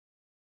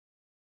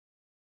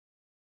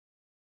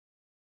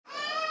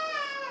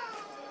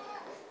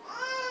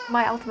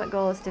My ultimate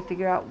goal is to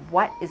figure out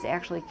what is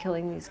actually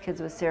killing these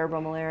kids with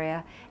cerebral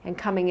malaria and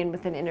coming in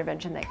with an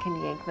intervention that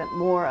can yank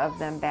more of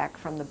them back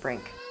from the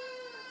brink.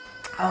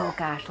 Oh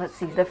gosh, let's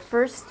see. The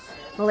first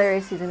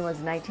malaria season was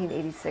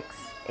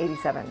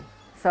 1986-87.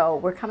 So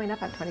we're coming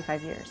up on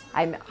 25 years.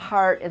 I'm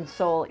heart and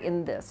soul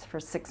in this for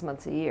 6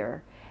 months a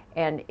year.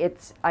 And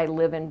I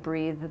live and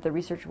breathe the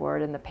research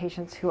ward and the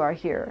patients who are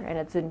here. And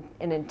it's an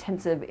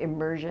intensive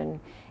immersion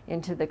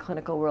into the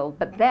clinical world.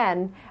 But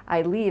then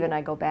I leave and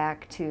I go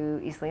back to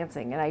East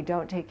Lansing, and I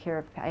don't take care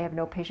of, I have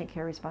no patient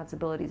care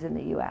responsibilities in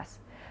the US.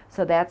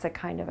 So that's a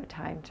kind of a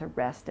time to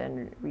rest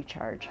and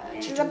recharge.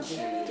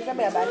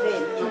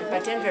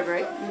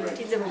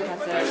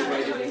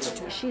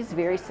 She's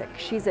very sick.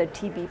 She's a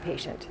TB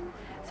patient.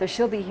 So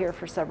she'll be here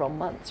for several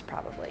months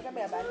probably.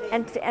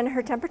 And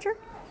her temperature?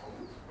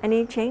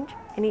 Any change?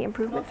 Any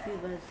improvement? No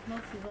fevers. No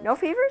fevers. No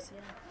fevers?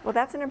 Yeah. Well,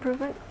 that's an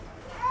improvement.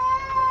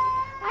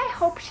 I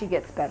hope she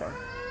gets better.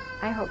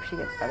 I hope she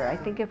gets better. I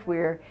think if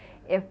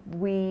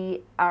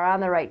we are on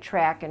the right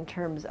track in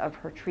terms of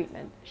her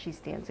treatment, she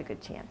stands a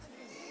good chance.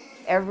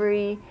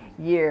 Every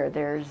year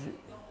there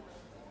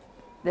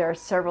are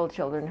several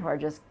children who are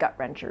just gut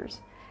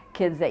wrenchers.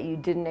 Kids that you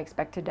didn't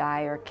expect to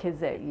die, or kids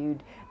that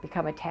you'd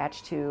become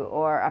attached to,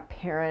 or a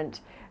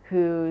parent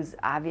who's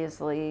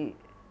obviously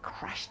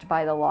crushed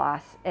by the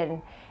loss,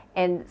 and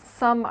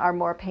some are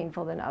more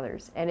painful than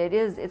others, and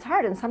it's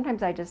hard, and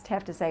sometimes I just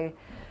have to say,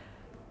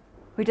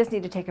 we just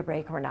need to take a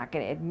break. We're not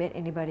going to admit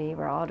anybody.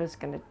 We're all just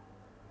going to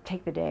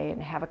take the day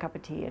and have a cup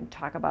of tea and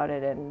talk about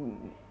it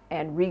and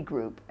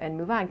regroup and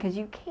move on, because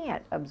you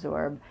can't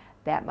absorb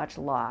that much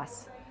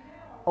loss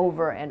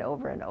over and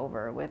over and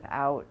over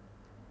without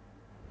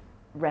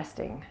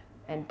resting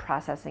and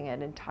processing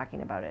it and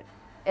talking about it.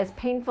 As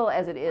painful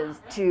as it is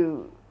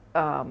to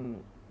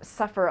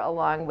suffer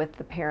along with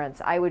the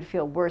parents, I would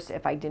feel worse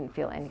if I didn't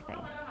feel anything.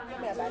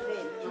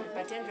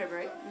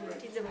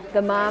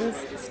 The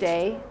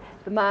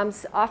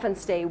moms often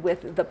stay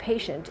with the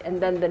patient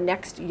and then the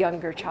next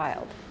younger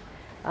child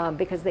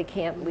because they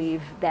can't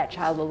leave that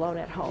child alone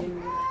at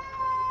home.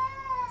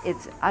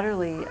 It's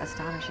utterly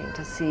astonishing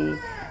to see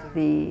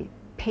the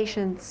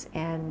patience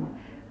and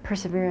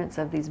perseverance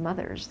of these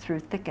mothers through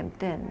thick and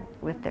thin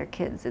with their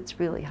kids. It's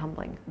really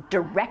humbling.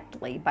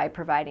 Directly by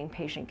providing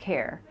patient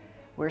care,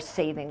 we're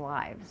saving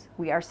lives.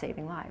 We are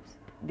saving lives.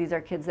 These are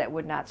kids that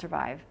would not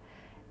survive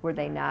were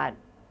they not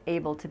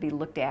able to be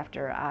looked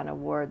after on a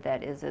ward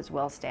that is as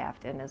well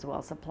staffed and as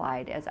well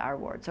supplied as our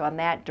ward. So on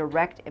that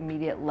direct,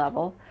 immediate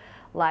level,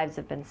 lives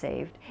have been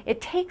saved.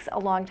 It takes a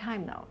long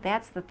time though.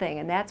 That's the thing,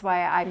 and that's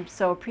why I'm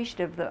so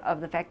appreciative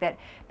of the fact that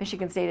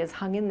Michigan State has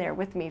hung in there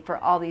with me for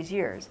all these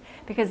years,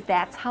 because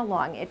that's how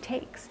long it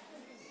takes.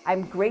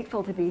 I'm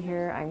grateful to be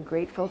here. I'm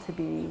grateful to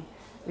be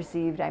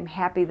received. I'm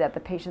happy that the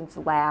patients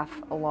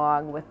laugh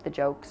along with the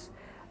jokes.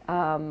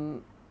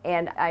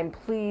 And I'm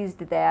pleased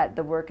that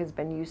the work has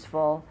been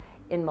useful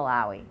in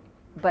Malawi.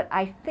 But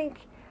I think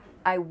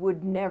I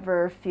would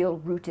never feel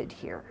rooted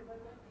here.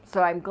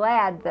 So I'm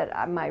glad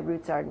that my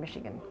roots are in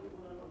Michigan.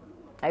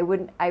 I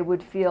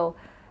would feel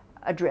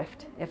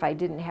adrift if I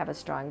didn't have a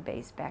strong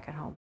base back at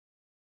home.